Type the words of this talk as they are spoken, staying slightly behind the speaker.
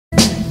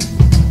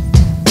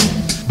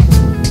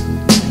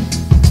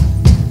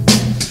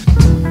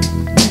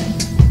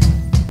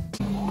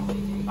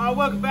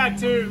back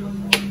to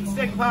the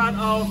second part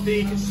of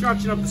the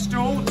construction of the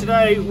stool.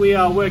 Today we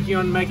are working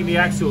on making the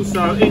axle.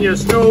 So in your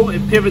stool,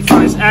 it pivots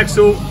on this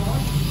axle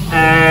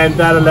and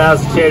that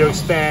allows the chair to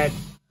expand.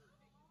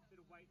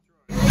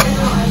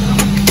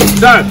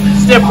 So,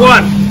 step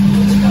one,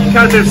 you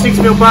cut a bit of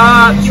 6mm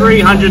bar,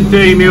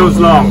 330 mils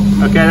long.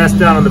 Okay, that's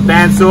done on the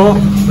bandsaw.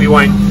 We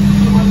won't,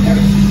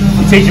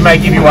 the teacher may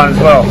give you one as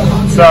well.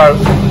 So,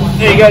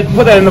 here you go,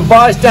 put that in the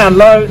vise, down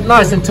low,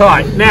 nice and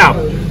tight.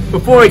 Now,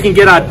 before we can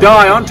get our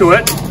die onto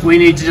it, we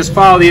need to just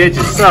file the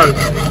edges. So,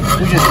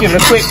 we'll just give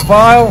it a quick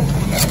file.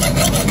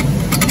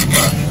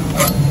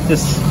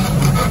 Just,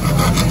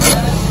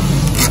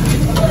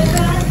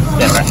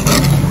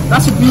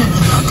 that's a bit.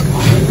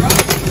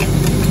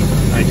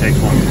 Takes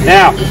one.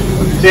 Now,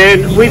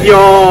 then with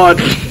your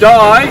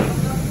die,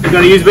 you're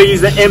going to use, we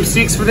use the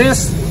M6 for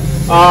this.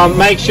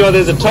 Make sure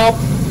there's a top,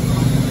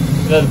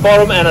 there's a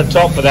bottom and a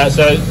top for that.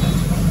 So,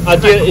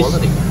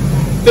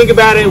 think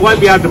about it, it won't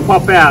be able to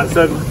pop out.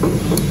 So,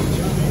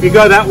 if you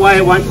go that way,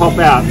 it won't pop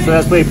out. So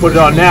that's where you put it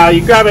on. Now,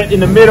 you grab it in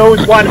the middle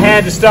with one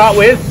hand to start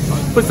with,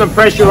 put some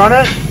pressure on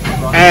it,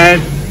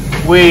 and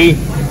we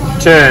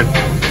turn.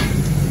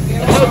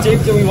 How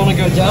deep do we want to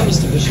go down,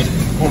 Mr. Bishop?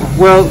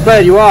 Well,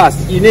 glad you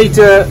asked. You need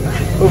to,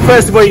 well,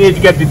 first of all, you need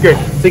to get the grip.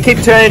 So keep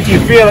turning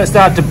till you feel it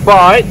start to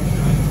bite.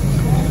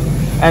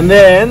 And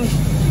then,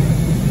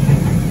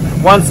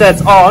 once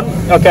that's on,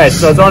 okay,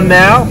 so it's on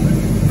now.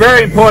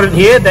 Very important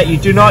here that you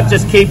do not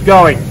just keep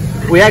going.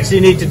 We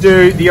actually need to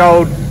do the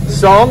old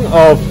song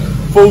of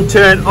full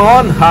turn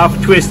on, half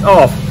twist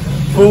off.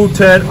 Full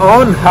turn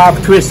on, half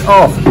twist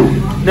off.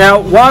 Now,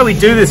 why we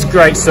do this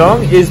great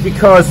song is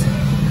because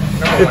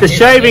if the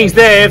shavings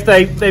there, if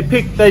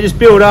they just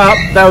build up,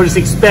 they'll just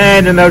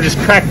expand and they'll just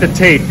crack the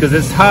teeth because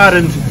it's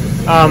hardened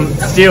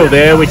steel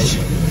there, which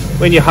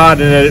when you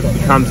harden it,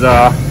 it becomes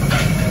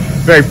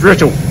very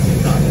brittle.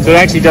 So it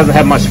actually doesn't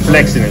have much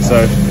flex in it.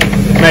 So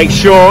make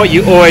sure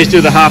you always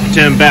do the half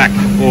turn back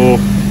or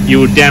you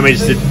will damage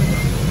the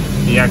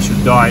actual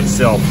die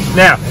itself.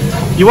 Now,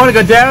 you want to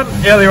go down,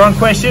 earlier on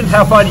question,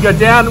 how far do you go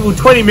down? Well,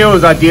 20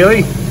 mils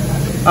ideally,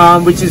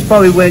 which is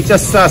probably when it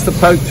just starts to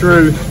poke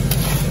through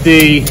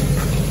the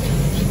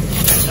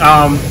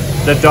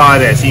die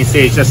there, so you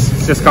see it's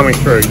just coming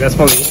through. That's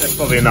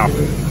probably enough.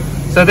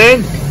 So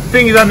then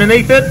fingers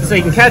underneath it so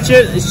you can catch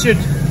it. It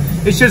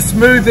should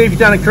smoothly, if you've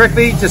done it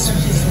correctly, just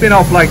spin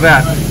off like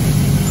that.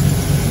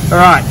 All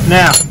right,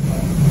 now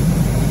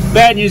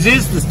bad news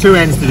is there's two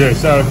ends to do.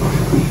 So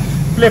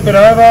flip it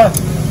over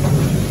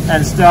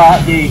and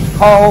start the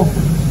whole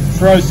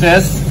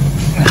process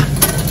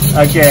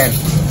again.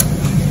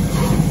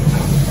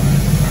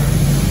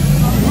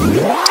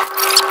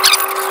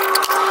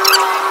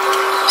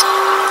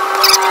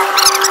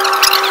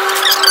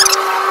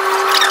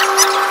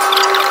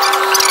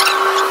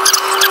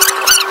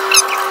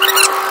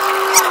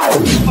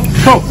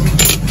 Cool.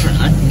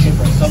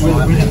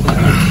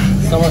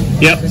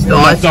 Yep.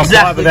 That's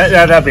exactly.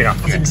 That'd be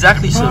enough. That's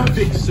exactly so.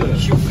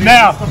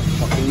 Now,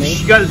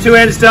 you got the two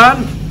ends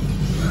done.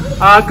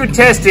 Good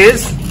test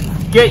is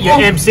get your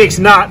M6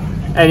 nut,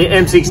 and your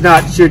M6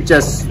 nut should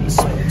just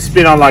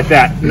spin on like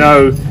that.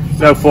 No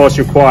force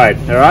required.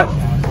 All right.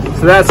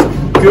 So that's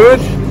good.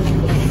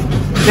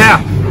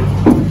 Now,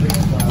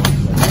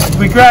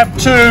 we grab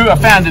two. I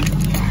found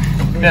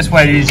the best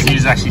way to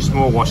use actually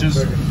small washers.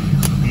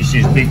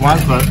 Use big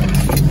ones, but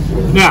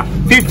now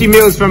 50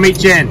 mils from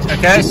each end.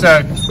 Okay,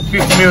 so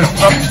 50 mils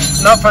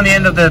not from the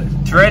end of the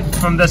thread,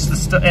 from this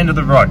the end of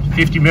the rod.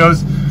 50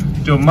 mils.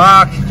 Do a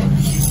mark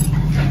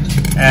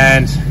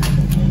and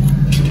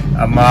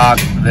a mark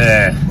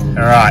there.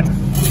 All right.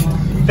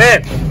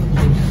 Then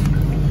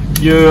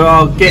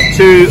I'll get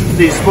to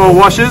these small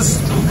washers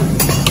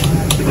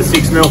with the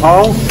 6mm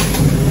hole,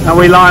 and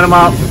we line them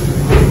up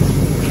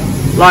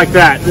like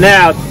that.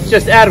 Now,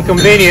 just out of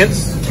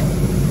convenience,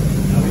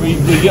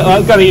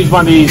 I've got to use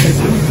one of these.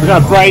 We're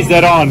going to braze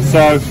that on,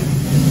 so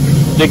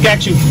the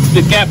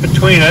gap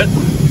between it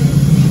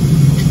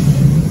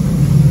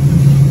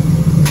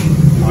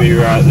will be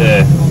right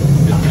there.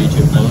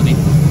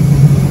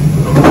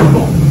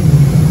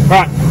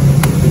 Right.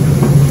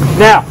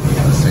 Now,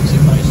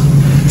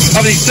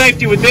 obviously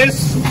safety with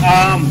this.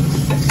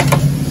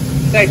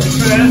 Safety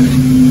first.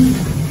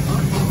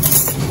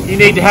 You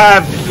need to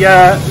have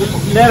your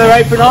leather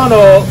apron on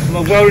or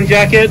a welding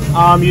jacket.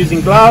 I'm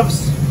using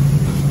gloves.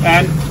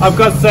 And I've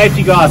got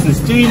safety glasses.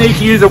 Do you need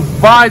to use a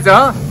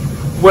visor?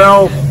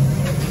 Well,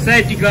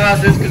 safety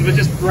glasses, because we're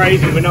just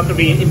brazing. We're not going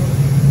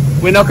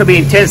to be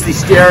intensely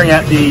staring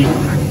at the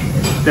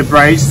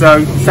braze.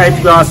 So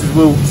safety glasses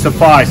will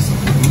suffice.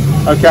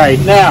 Okay,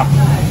 now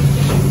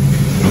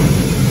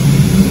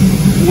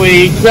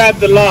we grab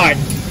the light.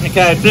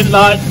 Okay, flint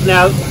light.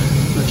 Now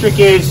the trick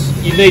is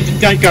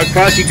don't go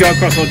across. You go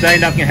across all day,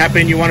 nothing can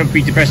happen. You want to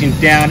be depressing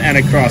down and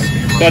across.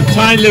 So a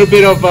tiny little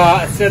bit of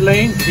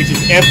acetylene, which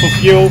is F for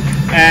fuel,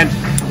 and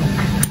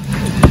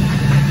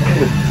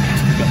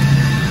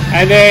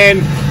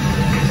then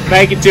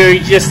make it to,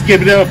 just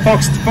give it a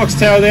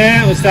foxtail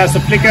there, it starts to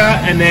flicker,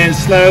 and then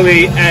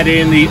slowly add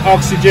in the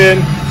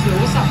oxygen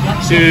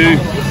to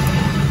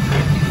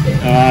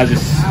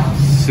just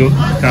soot,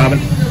 carbon,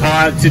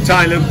 to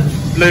tiny little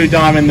blue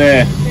diamond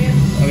there.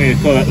 I'm going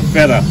to call that the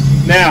feather.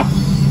 Now,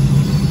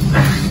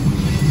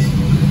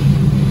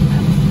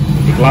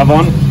 put the glove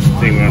on,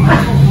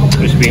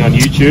 which being on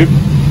YouTube.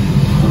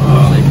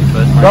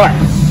 Right.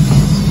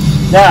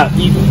 Now,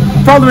 the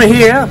problem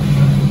here,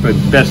 but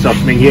best off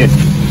being here.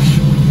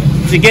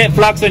 To get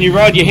flux on your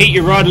rod, you heat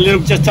your rod a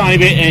little, just tiny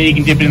bit, and you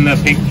can dip it in the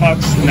pink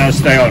flux, and they'll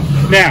stay on.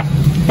 Now,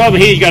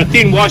 problem here, you've got a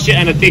thin washer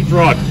and a thick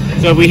rod.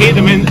 So if we heat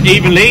them in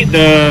evenly,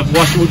 the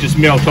washer will just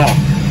melt off.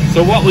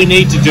 So what we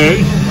need to do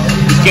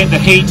is get the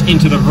heat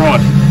into the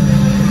rod.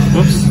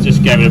 Whoops,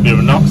 just gave it a bit of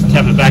a knock,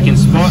 tap it back in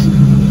spot.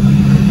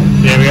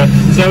 There we go.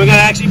 So we're going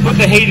to actually put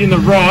the heat in the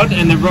rod,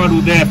 and the rod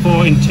will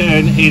therefore in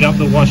turn heat up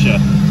the washer.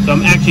 So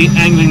I'm actually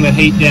angling the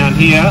heat down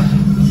here.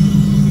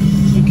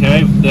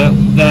 Okay,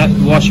 that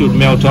washer would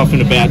melt off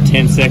in about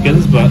 10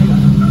 seconds, but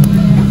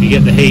if you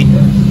get the heat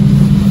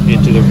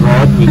into the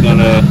rod, we're going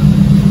to...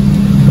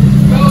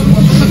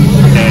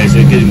 Okay,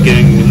 so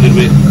getting a little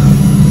bit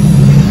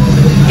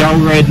dull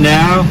red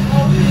now.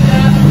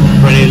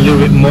 Running a little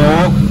bit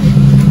more.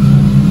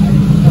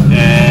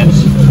 And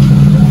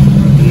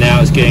now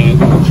it's getting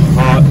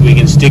hot. We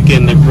can stick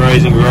in the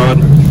brazing rod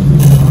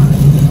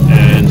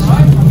and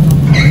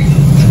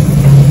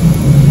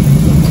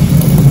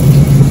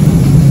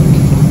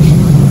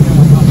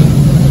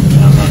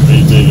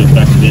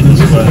back to it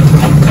this way.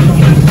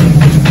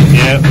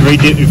 Yeah,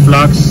 re-dip your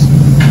flux.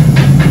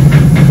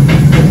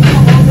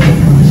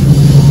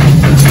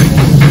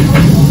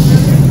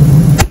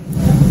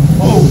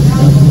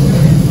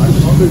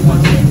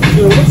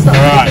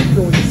 Alright.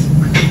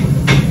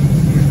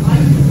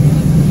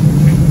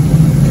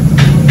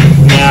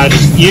 Now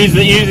just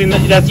using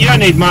that, you don't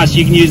need much.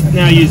 You can use the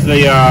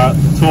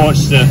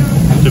torch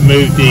to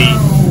move the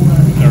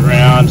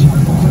around,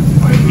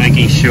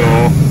 making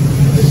sure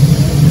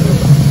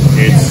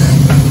it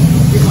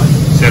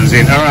settles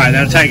in. Alright,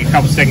 that'll take a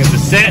couple seconds to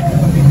set.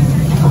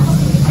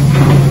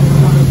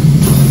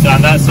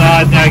 Done that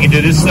side, now we can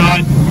do this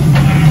side.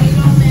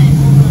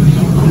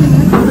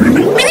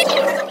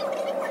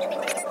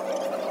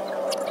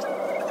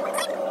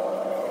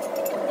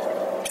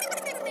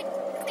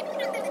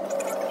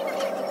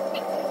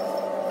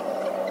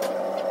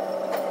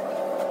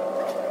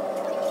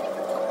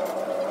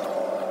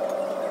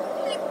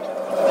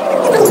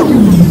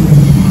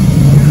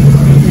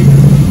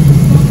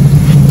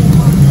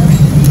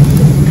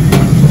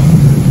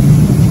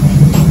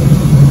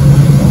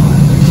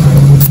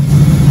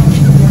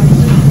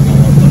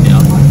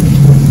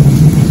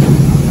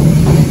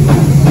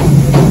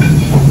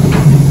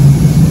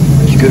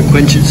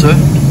 Quench it, sir.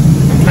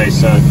 Okay,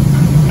 so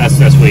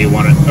that's where you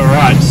want it. All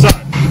right. So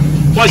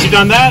once you've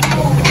done that,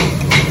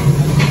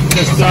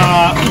 just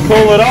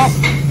pull it off.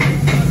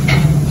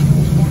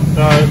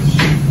 So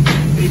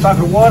a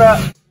bucket of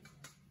water,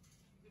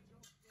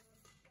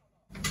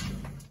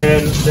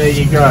 and there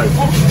you go.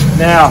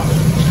 Now,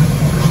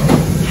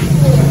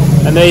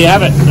 and there you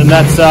have it. And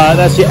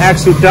that's your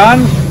axle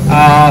done.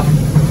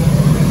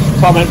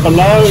 Comment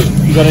below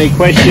if you've got any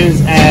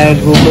questions, and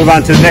we'll move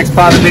on to the next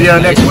part of the video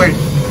next week.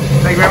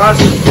 Thank you very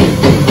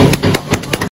much.